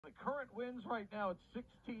The current winds right now at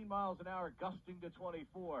 16 miles an hour, gusting to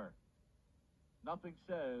 24. Nothing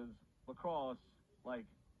says lacrosse like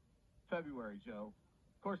February, Joe.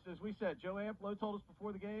 Of course, as we said, Joe Amplo told us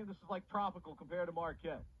before the game, this is like tropical compared to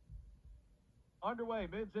Marquette. Underway,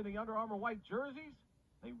 mids in the Under Armour white jerseys.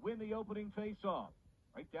 They win the opening face-off.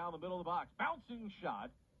 Right down the middle of the box. Bouncing shot.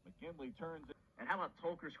 McKinley turns it. And how about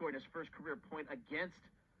Tolker scoring his first career point against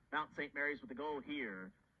Mount St. Mary's with the goal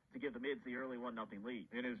here to give the mids the early 1-0 lead.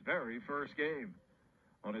 In his very first game.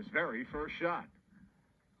 On his very first shot.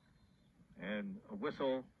 And a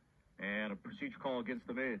whistle and a procedure call against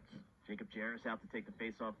the mids. Jacob Jarris out to take the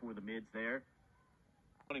face-off for the mids there.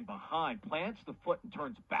 Running behind, plants the foot and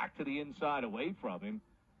turns back to the inside away from him.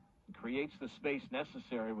 And creates the space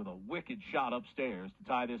necessary with a wicked shot upstairs to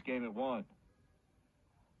tie this game at 1.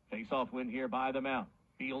 Face-off win here by the Mount.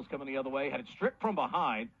 Beals coming the other way, had it stripped from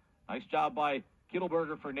behind. Nice job by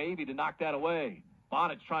Kittelberger for Navy to knock that away.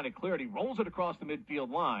 Bonnet's trying to clear it. He rolls it across the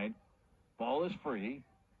midfield line. Ball is free.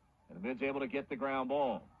 And the mid's able to get the ground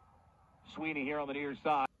ball. Sweeney here on the near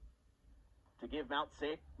side. To give Mount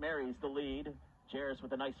St. Mary's the lead. Jarris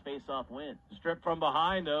with a nice face-off win. Stripped from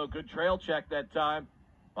behind, though. Good trail check that time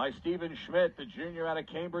by Stephen Schmidt, the junior out of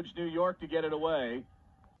Cambridge, New York, to get it away.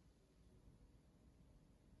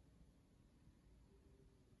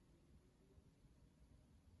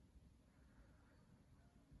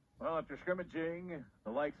 Well, after scrimmaging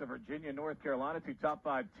the likes of Virginia and North Carolina, 2 top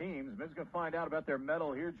 5 teams, Mids going to find out about their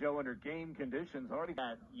medal here, Joe, under game conditions. Already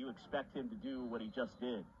that you expect him to do what he just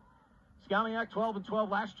did. Scalniak 12-12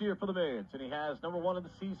 last year for the Mids, and he has number 1 of the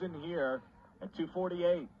season here at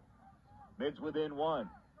 248. Mids within 1.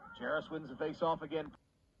 Jarris wins the face-off again.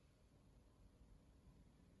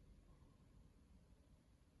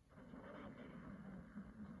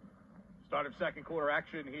 Start of second quarter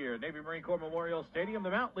action here. Navy Marine Corps Memorial Stadium.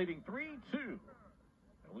 The Mount leading 3-2.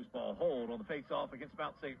 A loose ball hold on the face-off against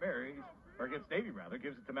Mount St. Mary's, or against Navy rather,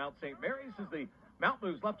 gives it to Mount St. Mary's as the Mount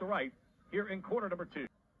moves left to right here in quarter number 2.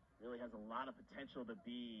 Really has a lot of potential to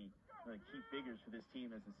be one of the key figures for this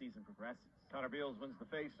team as the season progresses. Connor Beals wins the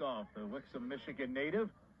face-off. The Wixom, Michigan native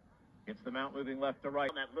gets the Mount moving left to right.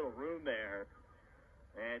 On that little room there,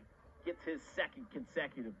 and gets his second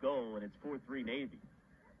consecutive goal, and it's 4-3 Navy.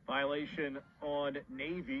 Violation on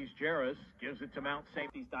Navy's. Jarris gives it to Mount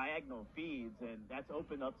St. These diagonal feeds, and that's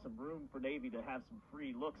opened up some room for Navy to have some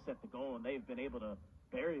free looks at the goal, and they've been able to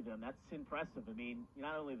bury them. That's impressive. I mean,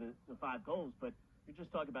 not only the 5 goals, but you're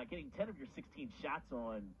just talking about getting 10 of your 16 shots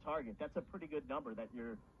on target. That's a pretty good number that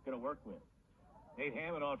you're going to work with. Nate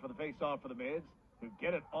Hammond on for the face-off for the Mids, who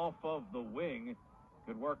get it off of the wing.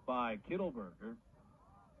 Good work by Kittelberger.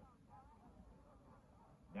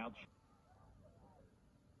 Now,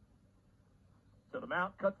 so the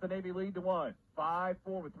Mount cuts the Navy lead to 1. 5-4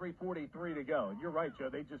 with 3:43 to go. And you're right, Joe.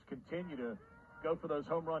 They just continue to go for those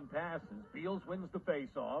home run passes. Beals wins the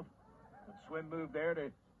face-off. Good swim move there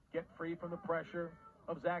to get free from the pressure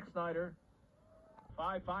of Zach Snyder.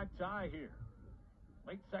 5-5 tie here.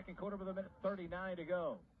 Late second quarter with 1:39 to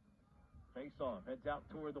go. Face-off, heads out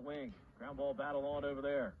toward the wing. Ground ball battle on over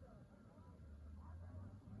there.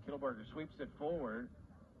 Kittelberger sweeps it forward.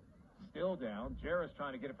 Still down. Jarris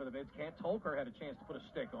trying to get it for the Mids. Can't. Tolker had a chance to put a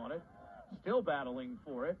stick on it. Still battling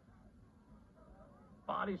for it.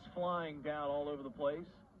 Bodies flying down all over the place.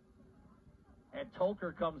 And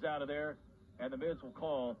Tolker comes out of there, and the Mids will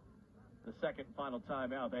call the second and final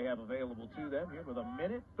timeout they have available to them here with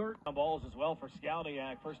 1:13. Balls as well for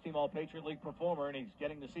Scalniak, first team All-Patriot League performer, and he's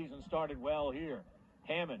getting the season started well here.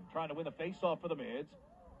 Hammond trying to win the face-off for the Mids.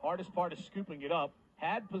 Hardest part is scooping it up.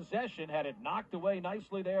 Had possession, had it knocked away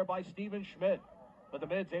nicely there by Stephen Schmidt. But the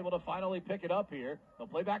Mids able to finally pick it up here. They'll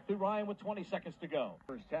play back through Ryan with 20 seconds to go.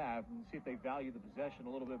 First half, and see if they value the possession a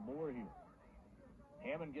little bit more here.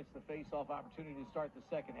 Hammond gets the face-off opportunity to start the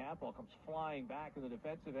second half. Ball comes flying back in the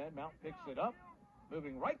defensive end. Mount picks it up,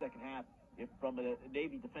 moving right second half from a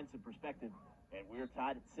Navy defensive perspective. And we're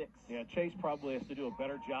tied at 6. Yeah, Chase probably has to do a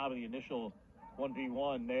better job of the initial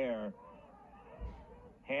 1v1 there.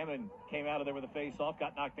 Hammond came out of there with a face-off,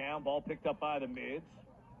 got knocked down. Ball picked up by the Mids.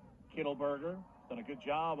 Kittelberger done a good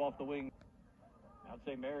job off the wing. Mount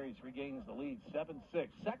St. Mary's regains the lead, 7-6.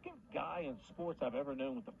 Second guy in sports I've ever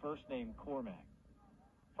known with the first name Cormac.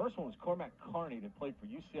 First one was Cormac Carney that played for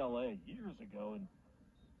UCLA years ago in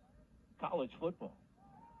college football.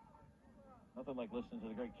 Nothing like listening to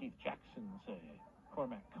the great Keith Jackson say,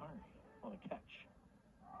 Cormac Carney on the catch.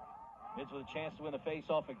 Mids with a chance to win the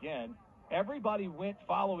face-off again. Everybody went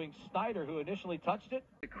following Snyder, who initially touched it.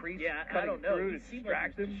 The crease, I don't know. He seemed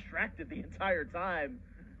like he was distracted the entire time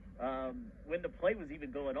when the play was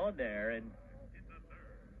even going on there. And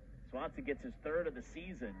Swanson gets his third of the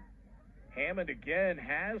season. Hammond again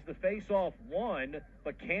has the face-off won,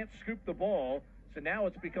 but can't scoop the ball. So now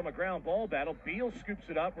it's become a ground ball battle. Beals scoops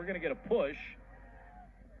it up. We're going to get a push.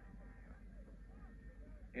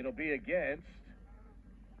 It'll be against.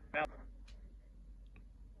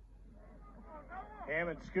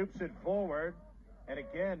 Hammond scoops it forward. And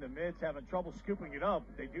again, the Mids having trouble scooping it up.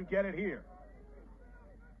 They do get it here.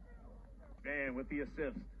 Man, with the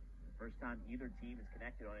assist. First time either team is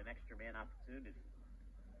connected on an extra man opportunity.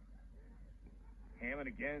 Hammond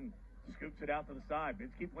again scoops it out to the side.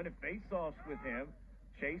 Mids keep winning face-offs with him.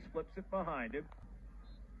 Chase flips it behind him.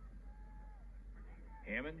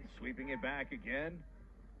 Hammond sweeping it back again.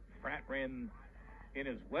 Pratt ran in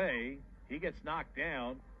his way. He gets knocked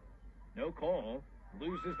down. No call.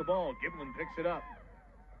 Loses the ball. Giblin picks it up.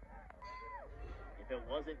 If it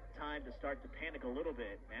wasn't time to start to panic a little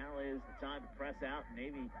bit, now is the time to press out.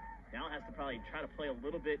 Navy now has to probably try to play a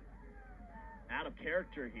little bit out of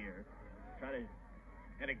character here.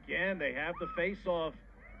 And again, they have the face-off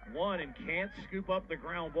won and can't scoop up the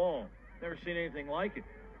ground ball. Never seen anything like it.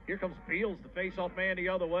 Here comes Beals, the face-off man the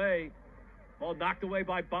other way. Ball knocked away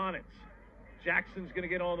by Bonnets. Jackson's going to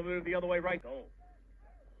get on the move the other way right. Goal.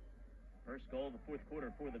 First goal of the fourth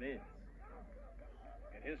quarter for the Mids.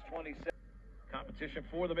 And his 27. Competition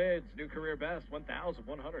for the Mids. New career best,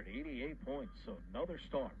 1,188 points. So another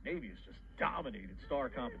star. Navy has just dominated star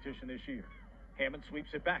competition this year. Hammond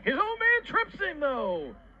sweeps it back. His own man trips him,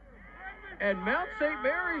 though. And Mount St.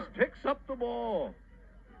 Mary's picks up the ball.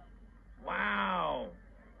 Wow.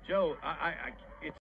 Joe, I